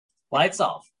Lights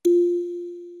off.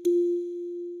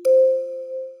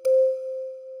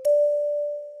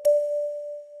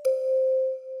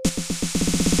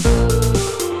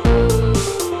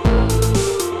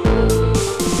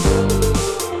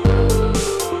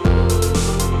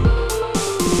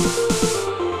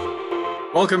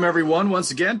 Welcome, everyone,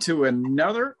 once again to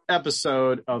another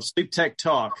episode of SleepTech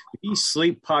Talk, the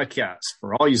sleep podcast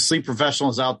for all you sleep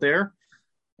professionals out there.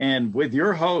 And with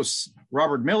your hosts,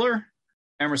 Robert Miller,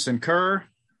 Emerson Kerr,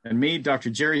 and me,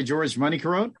 Dr. Jerry George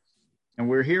Moneycorot. And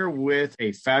we're here with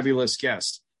a fabulous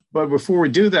guest. But before we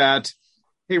do that,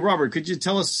 hey, Robert, could you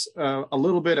tell us a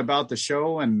little bit about the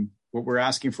show and what we're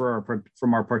asking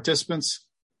from our participants?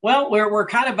 Well, we're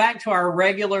kind of back to our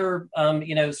regular,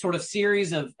 sort of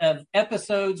series of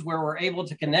episodes where we're able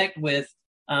to connect with,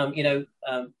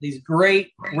 these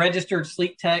great registered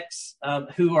sleep techs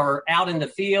who are out in the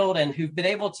field and who've been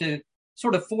able to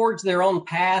sort of forge their own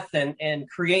path and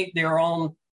create their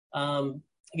own,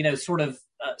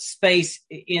 space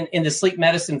in the sleep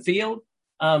medicine field.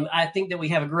 I think that we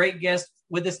have a great guest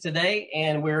with us today,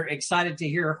 and we're excited to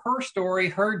hear her story,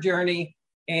 her journey,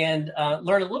 and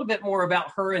learn a little bit more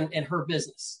about her and her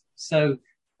business. So,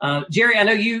 Jerry, I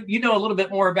know you know a little bit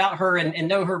more about her and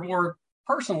know her more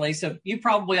personally, so you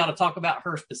probably ought to talk about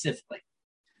her specifically.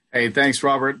 Hey, thanks,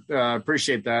 Robert.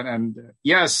 Appreciate that. And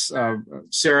yes,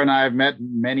 Sarah and I have met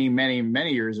many, many,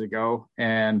 many years ago,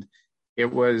 and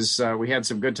it was we had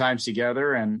some good times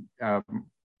together, and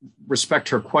respect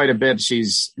her quite a bit.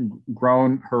 She's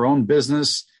grown her own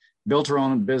business, built her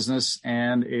own business,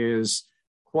 and is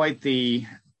quite the,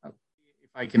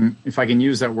 if I can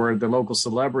use that word, the local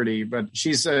celebrity. But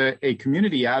she's a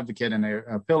community advocate and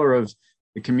a pillar of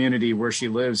the community where she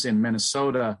lives in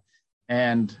Minnesota,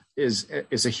 and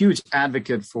is a huge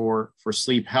advocate for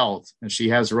sleep health. And she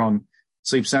has her own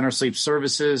sleep center, sleep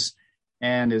services,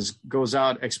 and goes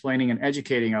out explaining and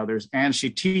educating others. And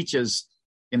she teaches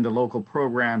in the local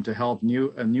program to help a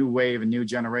new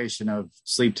generation of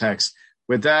sleep techs.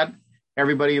 With that,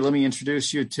 everybody, let me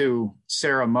introduce you to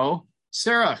Sarah Moe.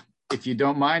 Sarah, if you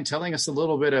don't mind telling us a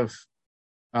little bit of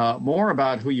more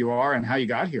about who you are and how you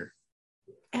got here.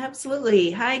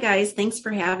 Absolutely. Hi, guys. Thanks for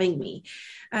having me.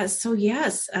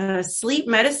 Sleep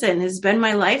medicine has been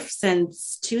my life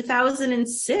since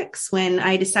 2006 when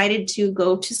I decided to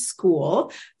go to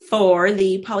school for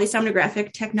the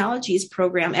polysomnographic technologies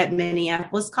program at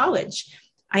Minneapolis College.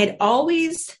 I had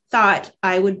always thought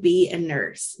I would be a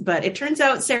nurse, but it turns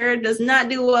out Sarah does not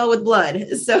do well with blood.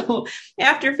 So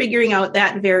after figuring out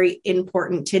that very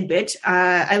important tidbit,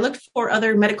 I looked for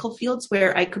other medical fields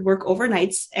where I could work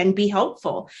overnights and be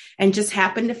helpful, and just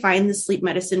happened to find the sleep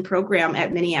medicine program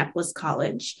at Minneapolis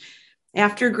College.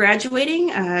 After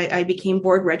graduating, I became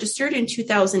board registered in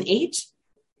 2008.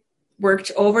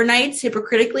 Worked overnights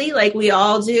hypocritically like we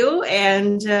all do,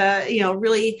 and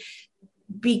really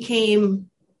became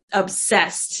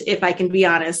obsessed, if I can be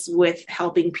honest, with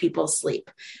helping people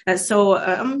sleep. So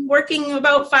I'm working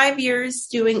about 5 years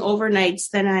doing overnights.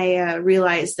 Then I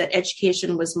realized that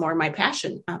education was more my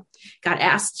passion. Got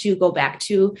asked to go back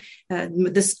to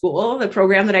the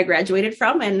program that I graduated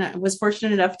from, and was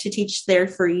fortunate enough to teach there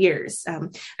for years. I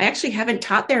actually haven't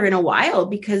taught there in a while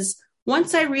because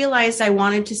once I realized I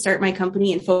wanted to start my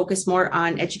company and focus more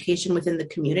on education within the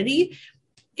community,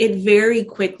 it very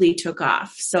quickly took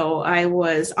off. So I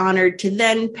was honored to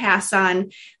then pass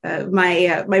on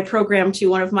my program to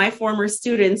one of my former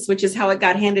students, which is how it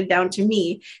got handed down to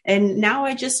me. And now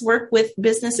I just work with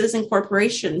businesses and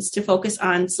corporations to focus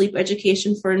on sleep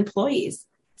education for employees.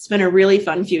 It's been a really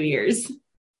fun few years.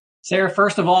 Sarah,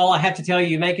 first of all, I have to tell you,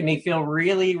 you're making me feel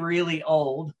really, really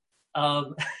old.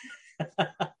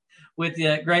 With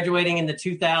graduating in the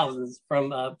 2000s from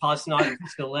polysomnography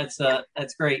school.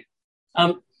 That's great.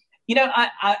 I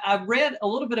read a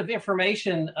little bit of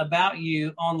information about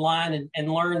you online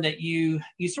and learned that you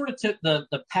sort of took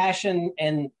the passion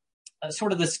and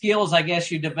sort of the skills, I guess,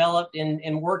 you developed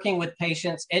in working with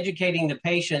patients, educating the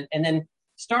patient, and then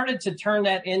started to turn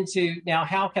that into, now,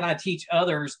 how can I teach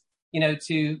others,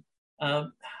 to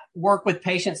work with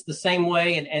patients the same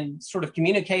way and sort of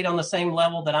communicate on the same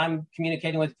level that I'm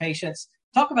communicating with patients.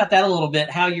 Talk about that a little bit,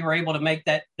 how you were able to make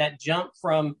that jump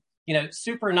from,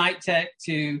 super night tech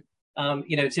to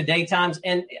daytimes.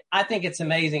 And I think it's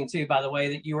amazing too, by the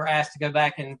way, that you were asked to go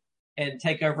back and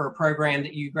take over a program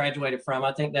that you graduated from.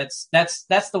 I think that's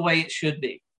the way it should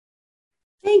be.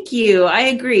 Thank you. I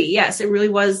agree. Yes, it really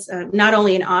was not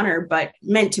only an honor, but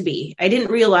meant to be. I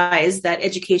didn't realize that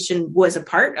education was a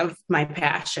part of my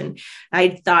passion.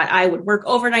 I thought I would work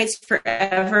overnights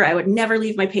forever. I would never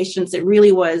leave my patients. It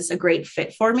really was a great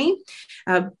fit for me.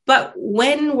 But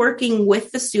when working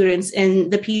with the students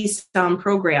in the PSOM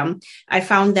program, I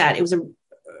found that it was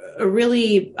a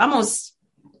really almost,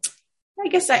 I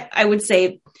guess I would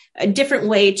say, a different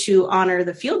way to honor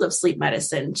the field of sleep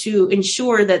medicine, to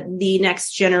ensure that the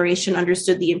next generation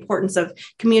understood the importance of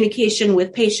communication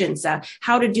with patients,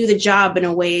 how to do the job in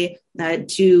a way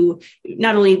to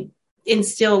not only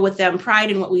instill with them pride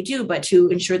in what we do, but to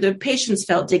ensure the patients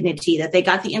felt dignity, that they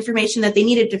got the information that they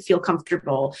needed to feel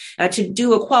comfortable, to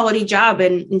do a quality job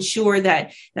and ensure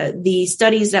that the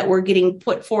studies that were getting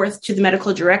put forth to the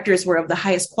medical directors were of the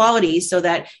highest quality so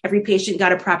that every patient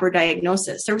got a proper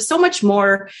diagnosis. There was so much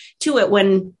more to it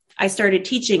when I started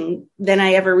teaching than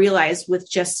I ever realized with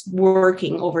just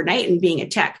working overnight and being a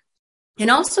tech.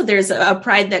 And also there's a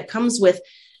pride that comes with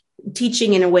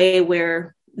teaching in a way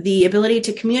where the ability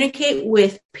to communicate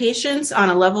with patients on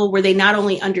a level where they not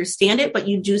only understand it, but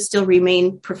you do still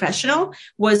remain professional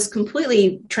was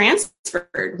completely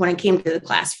transferred when I came to the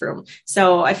classroom.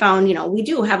 So I found, we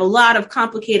do have a lot of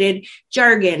complicated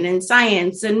jargon and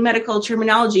science and medical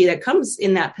terminology that comes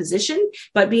in that position,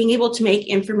 but being able to make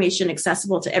information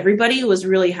accessible to everybody was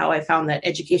really how I found that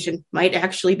education might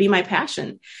actually be my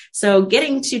passion. So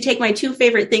getting to take my two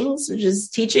favorite things, which is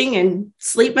teaching and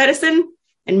sleep medicine,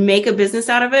 and make a business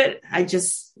out of it.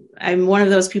 I'm one of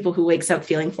those people who wakes up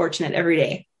feeling fortunate every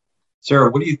day.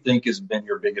 Sarah, what do you think has been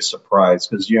your biggest surprise?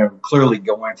 Because, clearly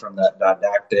going from that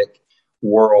didactic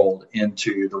world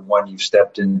into the one you've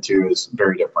stepped into is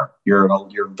very different. You're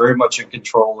very much in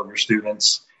control of your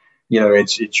students.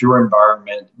 It's your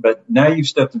environment, but now you've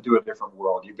stepped into a different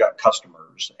world. You've got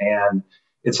customers, and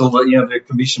it's a little, there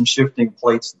can be some shifting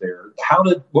plates there.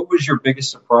 What was your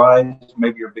biggest surprise,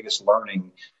 maybe your biggest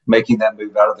learning, making that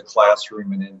move out of the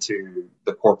classroom and into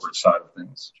the corporate side of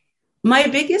things? My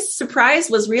biggest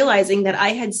surprise was realizing that I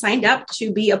had signed up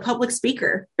to be a public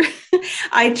speaker.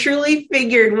 I truly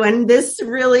figured when this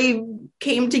really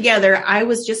came together, I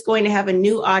was just going to have a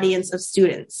new audience of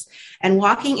students. And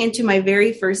walking into my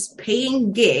very first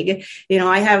paying gig,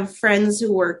 I have friends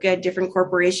who work at different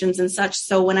corporations and such.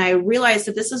 So when I realized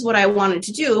that this is what I wanted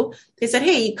to do, they said,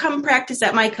 hey, come practice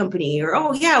at my company, or,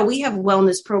 oh yeah, we have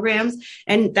wellness programs.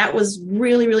 And that was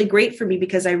really, really great for me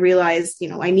because I realized,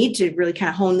 I need to really kind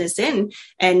of hone this in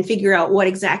and figure out what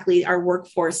exactly our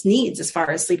workforce needs as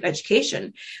far as sleep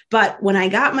education. But when I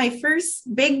got my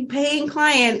first big paying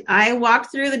client, I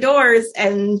walked through the doors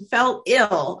and felt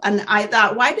ill. And I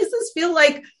thought, why does this feel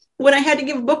like when I had to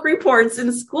give book reports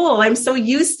in school? I'm so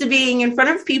used to being in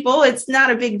front of people. It's not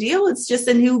a big deal. It's just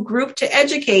a new group to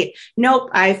educate. Nope.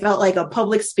 I felt like a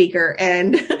public speaker,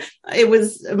 and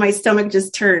my stomach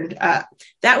just turned.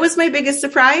 That was my biggest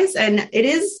surprise. And it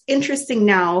is interesting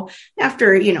now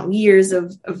after, years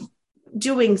of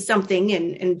doing something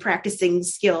and practicing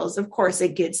skills. Of course,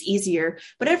 it gets easier,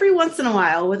 but every once in a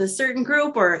while with a certain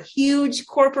group or a huge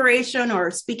corporation or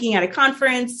speaking at a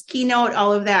conference, keynote,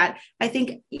 all of that, I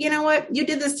think, you know what, you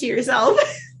did this to yourself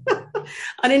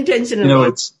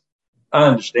unintentionally. I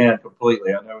understand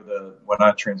completely. I know when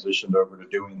I transitioned over to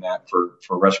doing that for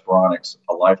Respironics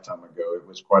a lifetime ago, it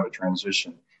was quite a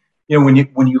transition. When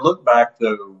you look back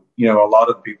though, a lot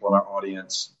of the people in our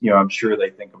audience, I'm sure they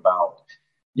think about,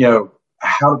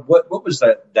 what was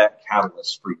that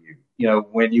catalyst for you?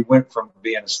 When you went from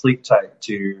being a sleep tech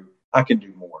to I can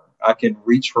do more, I can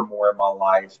reach for more in my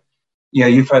life.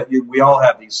 We all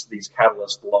have these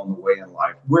catalysts along the way in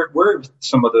life. Where have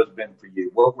some of those been for you?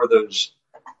 What were those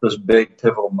big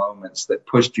pivotal moments that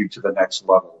pushed you to the next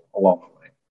level along the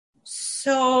way?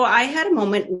 So I had a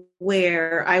moment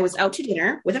where I was out to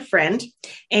dinner with a friend,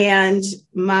 and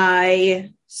my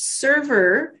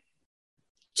server,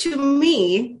 to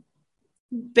me,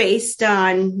 based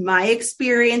on my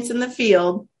experience in the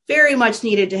field, very much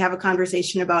needed to have a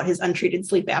conversation about his untreated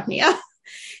sleep apnea.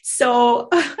 So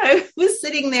I was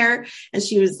sitting there and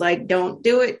she was like, don't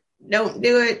do it.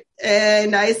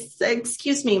 And I said,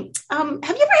 excuse me, have you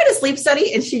ever had a sleep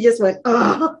study? And she just went,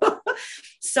 oh.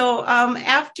 So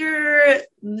after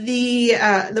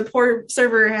the poor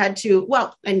server had to,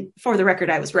 and for the record,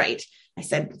 I was right. I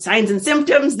said, signs and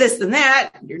symptoms, this and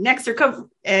that, your necks are covered.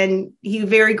 And he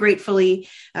very gratefully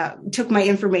took my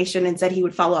information and said he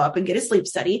would follow up and get a sleep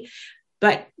study.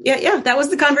 But yeah, that was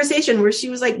the conversation where she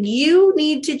was like, you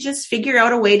need to just figure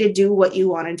out a way to do what you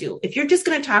want to do. If you're just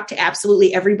going to talk to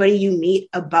absolutely everybody you meet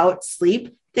about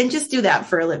sleep, then just do that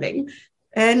for a living.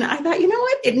 And I thought, you know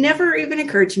what? It never even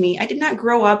occurred to me. I did not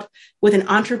grow up with an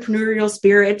entrepreneurial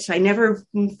spirit. I never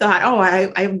thought, oh,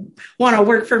 I want to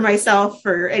work for myself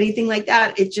or anything like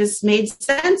that. It just made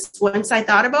sense once I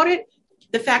thought about it.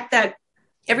 The fact that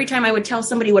every time I would tell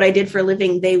somebody what I did for a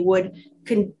living, they would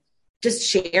just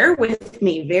share with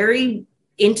me very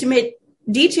intimate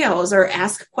details or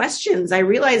ask questions. I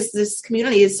realized this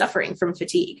community is suffering from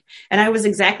fatigue. And I was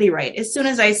exactly right. As soon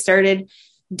as I started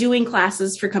doing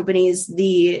classes for companies,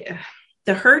 the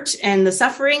hurt and the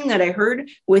suffering that I heard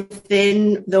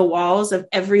within the walls of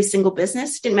every single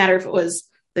business, didn't matter if it was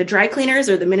the dry cleaners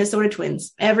or the Minnesota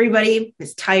Twins, everybody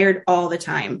is tired all the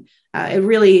time. It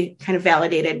really kind of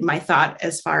validated my thought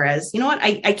as far as, you know what,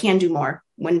 I can do more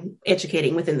when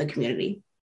educating within the community.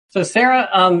 So Sarah,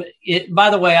 by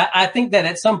the way, I think that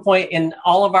at some point in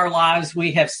all of our lives,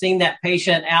 we have seen that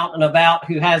patient out and about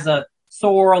who has a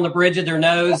sore on the bridge of their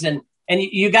nose, and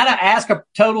you got to ask a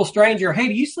total stranger, hey,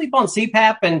 do you sleep on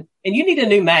CPAP? And you need a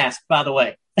new mask, by the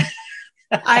way.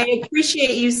 I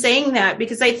appreciate you saying that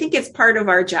because I think it's part of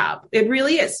our job. It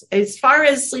really is. As far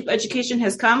as sleep education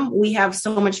has come, we have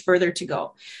so much further to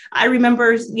go. I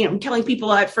remember, telling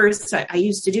people at first, I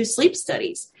used to do sleep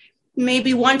studies.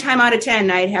 Maybe one time out of 10,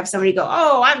 I'd have somebody go,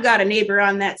 oh, I've got a neighbor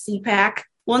on that CPAC.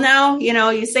 Well, now,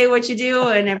 you say what you do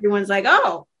and everyone's like,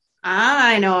 oh,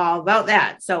 I know all about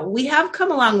that. So we have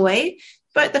come a long way,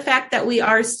 but the fact that we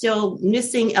are still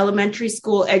missing elementary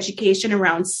school education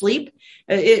around sleep,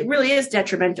 it really is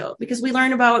detrimental because we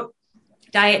learn about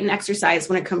diet and exercise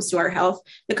when it comes to our health.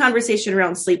 The conversation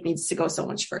around sleep needs to go so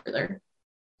much further.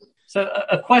 So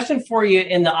a question for you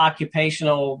in the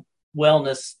occupational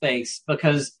wellness space,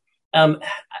 because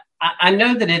I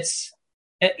know that it's,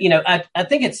 I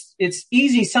think it's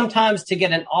easy sometimes to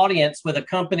get an audience with a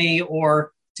company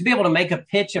or to be able to make a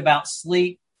pitch about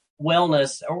sleep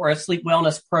wellness or a sleep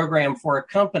wellness program for a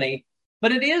company.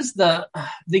 But it is the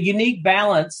unique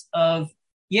balance of,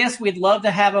 yes, we'd love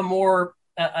to have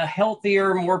a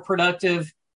healthier, more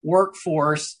productive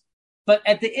workforce. But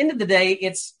at the end of the day,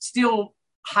 it's still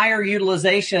higher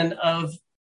utilization of,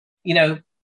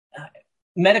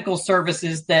 medical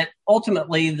services that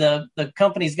ultimately the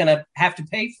company's going to have to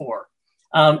pay for.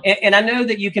 And I know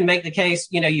that you can make the case,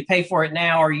 you pay for it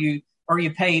now or you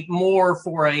pay more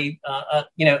for a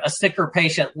sicker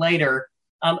patient later.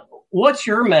 What's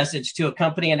your message to a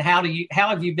company and how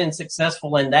have you been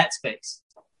successful in that space?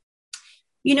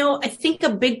 I think a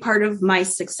big part of my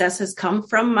success has come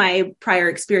from my prior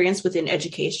experience within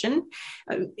education.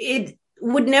 It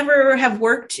would never have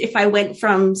worked if I went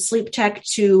from SleepTech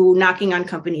to knocking on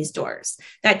companies' doors.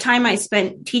 That time I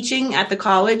spent teaching at the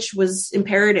college was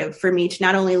imperative for me to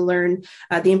not only learn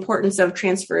the importance of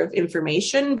transfer of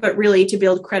information, but really to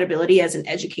build credibility as an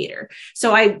educator.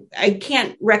 So I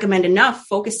can't recommend enough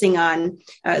focusing on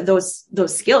those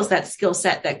skills, that skill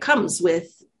set that comes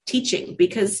with teaching,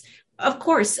 because of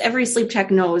course, every sleep tech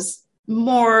knows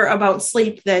more about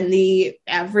sleep than the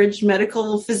average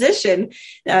medical physician.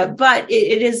 But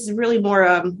it is really more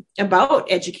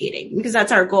about educating, because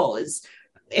that's our goal.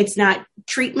 It's not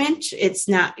treatment. It's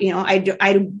not, I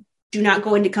do not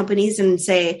go into companies and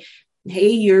say, hey,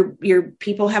 your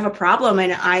people have a problem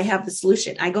and I have the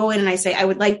solution. I go in and I say, I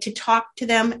would like to talk to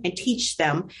them and teach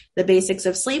them the basics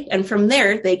of sleep. And from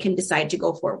there, they can decide to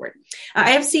go forward.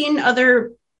 I have seen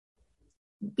other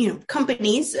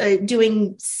companies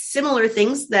doing similar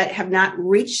things that have not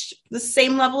reached the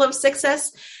same level of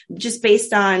success just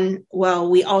based on, well,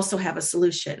 we also have a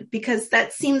solution, because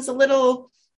that seems a little,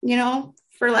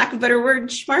 for lack of a better word,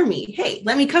 schmarmy. Hey,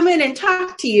 let me come in and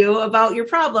talk to you about your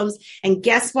problems. And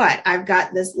guess what? I've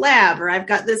got this lab or I've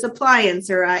got this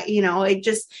appliance or,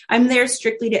 I'm there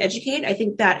strictly to educate. I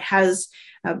think that has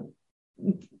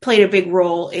played a big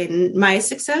role in my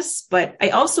success. But I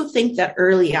also think that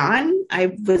early on,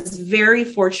 I was very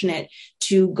fortunate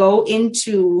to go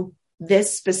into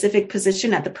this specific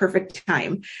position at the perfect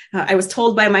time. I was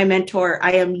told by my mentor,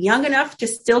 I am young enough to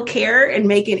still care and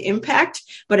make an impact,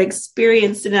 but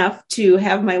experienced enough to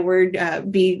have my word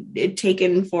be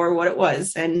taken for what it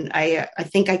was. And I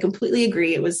think I completely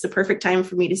agree. It was the perfect time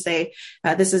for me to say,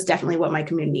 this is definitely what my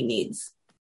community needs.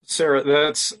 Sarah,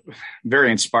 that's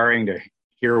very inspiring to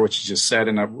hear what you just said.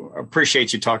 And I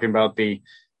appreciate you talking about the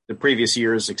previous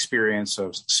year's experience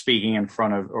of speaking in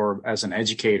front of or as an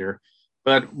educator.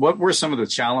 But what were some of the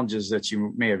challenges that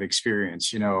you may have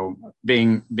experienced,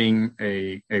 being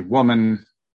a woman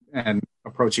and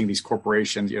approaching these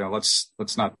corporations?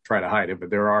 Let's not try to hide it, but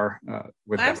there are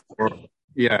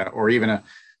or even a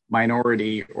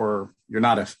minority, or you're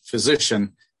not a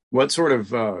physician. What sort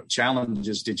of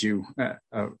challenges did you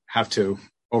have to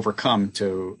overcome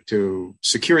to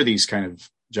secure these kind of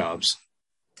jobs?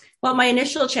 Well, my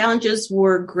initial challenges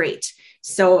were great.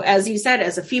 So as you said,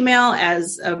 as a female,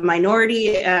 as a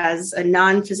minority, as a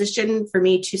non-physician, for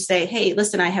me to say, hey,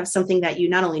 listen, I have something that you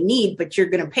not only need, but you're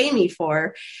going to pay me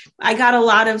for. I got a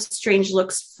lot of strange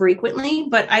looks frequently,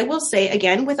 but I will say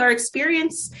again, with our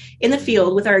experience in the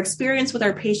field, with our experience with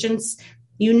our patients,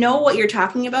 you know what you're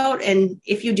talking about. And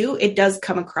if you do, it does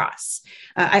come across.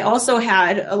 I also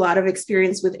had a lot of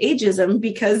experience with ageism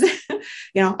because,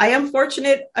 I am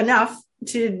fortunate enough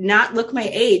to not look my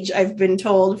age. I've been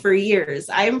told for years.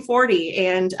 I am 40,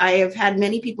 and I have had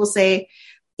many people say,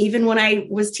 even when I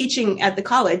was teaching at the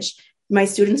college, my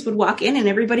students would walk in and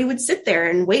everybody would sit there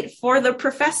and wait for the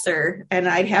professor. And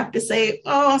I'd have to say,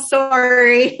 oh,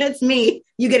 sorry, it's me.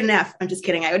 You get an F. I'm just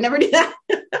kidding. I would never do that.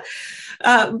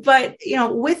 But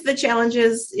with the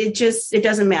challenges, it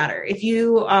doesn't matter. If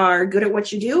you are good at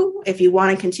what you do, if you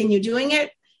want to continue doing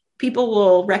it, people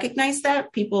will recognize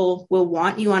that. People will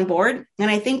want you on board.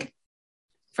 And I think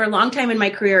for a long time in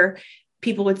my career,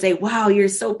 people would say, wow, you're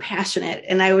so passionate.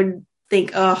 And I would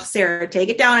think, oh, Sarah, take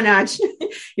it down a notch.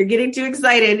 You're getting too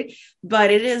excited.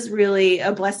 But it is really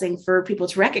a blessing for people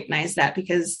to recognize that,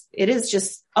 because it is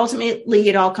just ultimately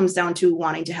it all comes down to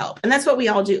wanting to help. And that's what we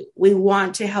all do. We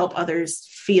want to help others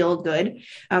feel good.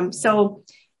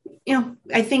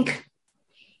 I think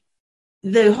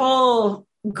the whole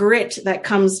grit that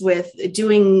comes with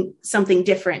doing something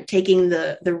different, taking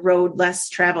the road less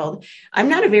traveled. I'm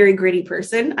not a very gritty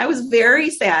person. I was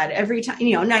very sad every time,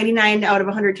 99 out of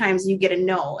 100 times you get a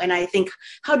no. And I think,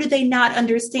 how do they not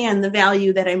understand the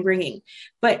value that I'm bringing?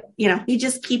 But, you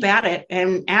just keep at it.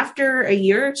 And after a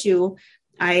year or two,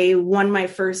 I won my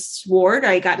first award.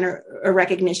 I got a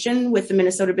recognition with the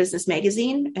Minnesota Business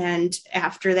Magazine. And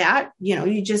after that,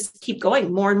 you just keep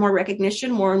going. More and more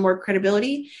recognition, more and more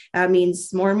credibility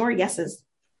means more and more yeses.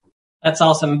 That's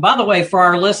awesome. By the way, for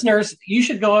our listeners, you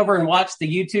should go over and watch the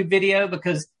YouTube video,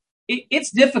 because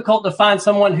it's difficult to find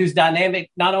someone who's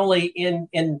dynamic, not only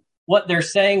in what they're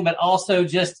saying, but also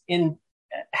just in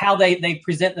how they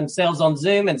present themselves on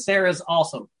Zoom. And Sarah's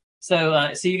awesome. So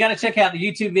you got to check out the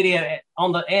YouTube video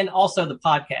and also the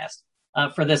podcast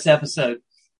for this episode.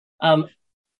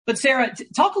 But Sarah,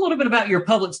 talk a little bit about your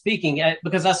public speaking,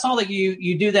 because I saw that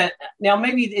you do that now.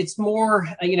 Maybe it's more,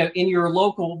 in your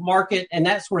local market and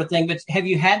that sort of thing. But have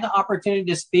you had the opportunity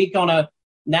to speak on a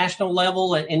national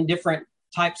level in different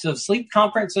types of sleep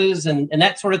conferences and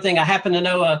that sort of thing? I happen to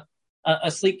know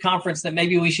a sleep conference that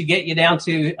maybe we should get you down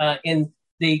to in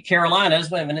the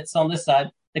Carolinas. Wait a minute, it's on this side.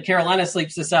 The Carolina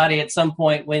Sleep Society at some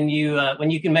point when you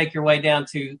can make your way down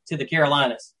to the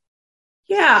Carolinas.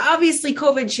 Yeah, obviously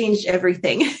COVID changed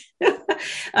everything.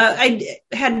 I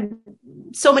had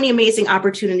so many amazing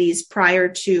opportunities prior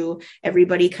to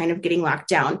everybody kind of getting locked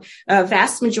down.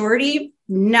 Vast majority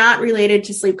not related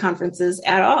to sleep conferences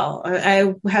at all.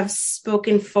 I have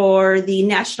spoken for the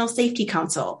National Safety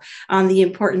Council on the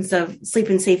importance of sleep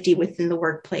and safety within the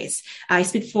workplace. I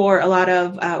speak for a lot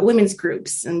of women's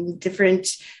groups and different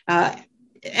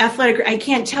athletic. I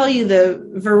can't tell you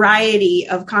the variety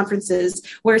of conferences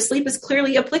where sleep is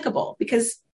clearly applicable,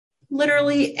 because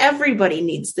literally everybody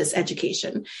needs this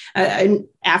education. And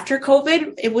after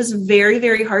COVID, it was very,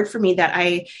 very hard for me that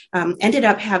I ended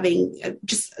up having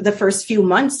just the first few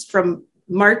months from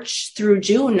March through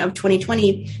June of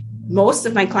 2020, most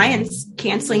of my clients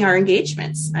canceling our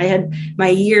engagements. I had my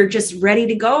year just ready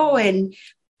to go, and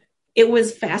it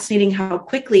was fascinating how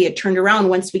quickly it turned around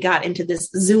once we got into this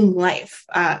Zoom life.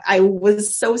 I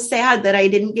was so sad that I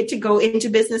didn't get to go into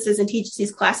businesses and teach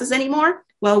these classes anymore.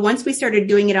 Well, once we started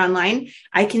doing it online,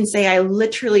 I can say I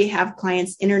literally have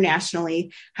clients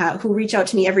internationally who reach out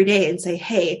to me every day and say,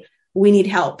 hey, we need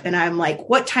help. And I'm like,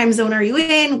 what time zone are you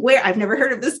in? Where? I've never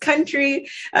heard of this country.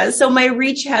 So my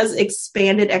reach has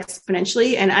expanded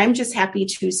exponentially, and I'm just happy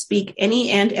to speak any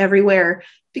and everywhere,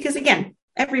 because again,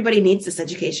 everybody needs this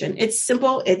education. It's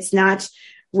simple. It's not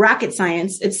rocket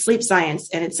science. It's sleep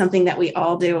science. And it's something that we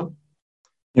all do.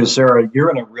 Sarah, you're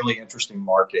in a really interesting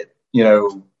market. A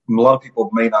lot of people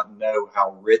may not know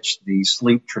how rich the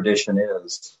sleep tradition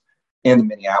is in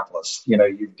Minneapolis.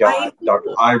 You've got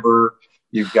Dr. Iber,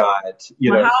 you've got,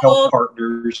 health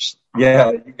partners.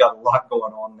 Yeah, you've got a lot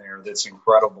going on there that's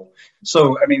incredible.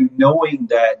 So, knowing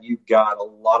that you've got a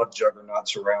lot of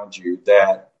juggernauts around you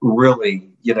that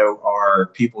really, are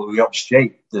people who help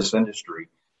shape this industry,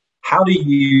 how do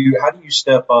you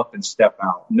step up and step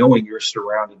out, knowing you're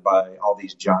surrounded by all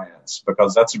these giants?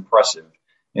 Because that's impressive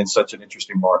in such an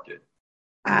interesting market.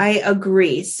 I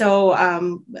agree.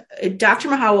 So Dr.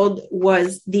 Mahawold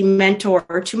was the mentor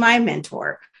to my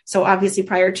mentor. So obviously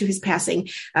prior to his passing,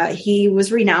 he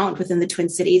was renowned within the Twin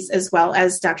Cities, as well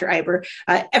as Dr. Iber.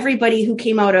 Everybody who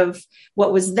came out of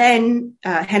what was then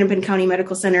Hennepin County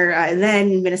Medical Center,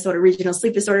 then Minnesota Regional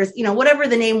Sleep Disorders, whatever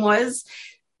the name was,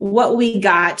 what we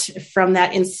got from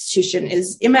that institution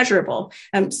is immeasurable.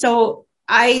 So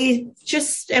I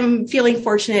just am feeling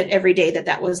fortunate every day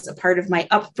that was a part of my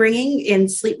upbringing in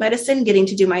sleep medicine, getting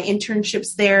to do my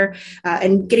internships there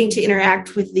and getting to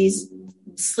interact with these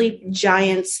sleep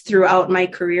giants throughout my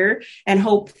career, and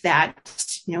hope that,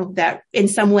 that in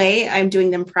some way I'm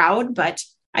doing them proud. But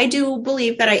I do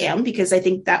believe that I am, because I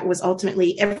think that was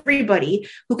ultimately everybody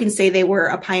who can say they were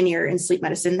a pioneer in sleep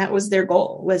medicine. That was their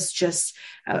goal, was just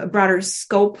a broader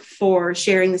scope for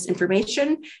sharing this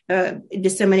information,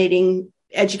 disseminating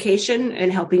education, and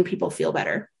helping people feel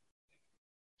better.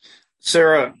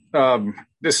 Sarah,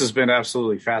 this has been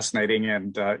absolutely fascinating.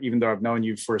 And even though I've known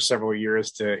you for several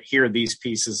years, to hear these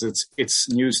pieces, it's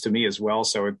news to me as well.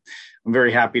 So I'm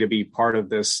very happy to be part of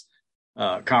this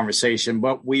conversation,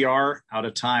 but we are out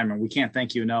of time, and we can't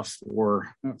thank you enough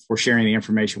for sharing the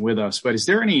information with us. But is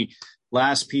there any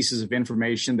last pieces of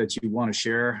information that you want to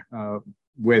share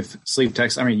with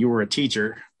SleepTech? I mean, you were a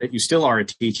teacher, that you still are a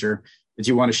teacher, that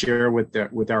you want to share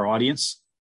with our audience?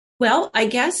 Well, I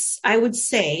guess I would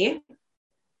say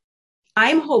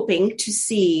I'm hoping to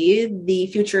see the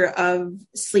future of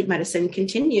sleep medicine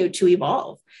continue to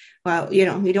evolve. Well,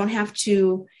 we don't have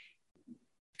to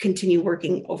continue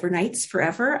working overnights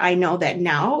forever. I know that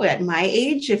now at my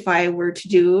age, if I were to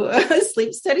do a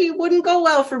sleep study, it wouldn't go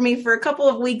well for me for a couple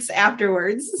of weeks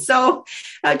afterwards. So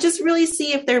just really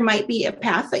see if there might be a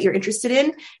path that you're interested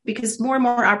in, because more and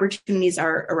more opportunities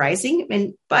are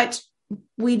arising. But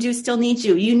we do still need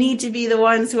you. You need to be the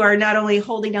ones who are not only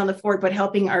holding down the fort, but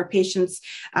helping our patients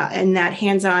in that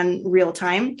hands-on real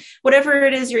time. Whatever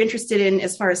it is you're interested in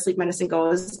as far as sleep medicine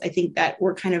goes, I think that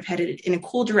we're kind of headed in a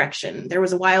cool direction. There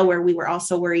was a while where we were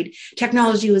also worried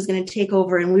technology was going to take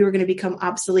over and we were going to become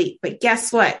obsolete. But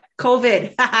guess what?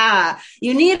 COVID,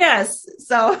 you need us.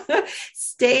 So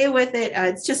stay with it.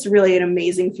 It's just really an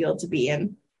amazing field to be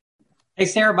in. Hey,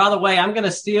 Sarah, by the way, I'm going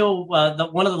to steal one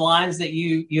of the lines that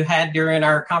you had during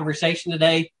our conversation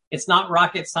today. It's not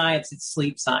rocket science, it's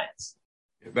sleep science.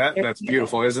 That's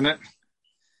beautiful, isn't it?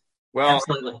 Well,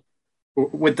 absolutely.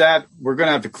 With that, we're going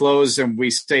to have to close, and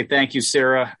we say thank you,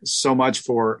 Sarah, so much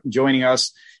for joining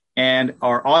us. And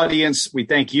our audience, we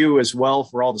thank you as well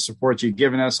for all the support you've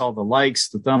given us, all the likes,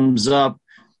 the thumbs up,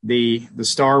 the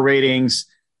star ratings,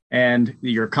 and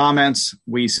your comments.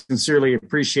 We sincerely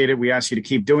appreciate it. We ask you to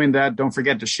keep doing that. Don't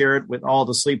forget to share it with all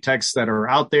the sleep techs that are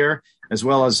out there, as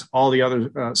well as all the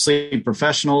other sleep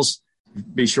professionals.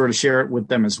 Be sure to share it with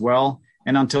them as well.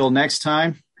 And until next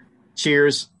time,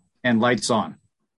 cheers and lights on.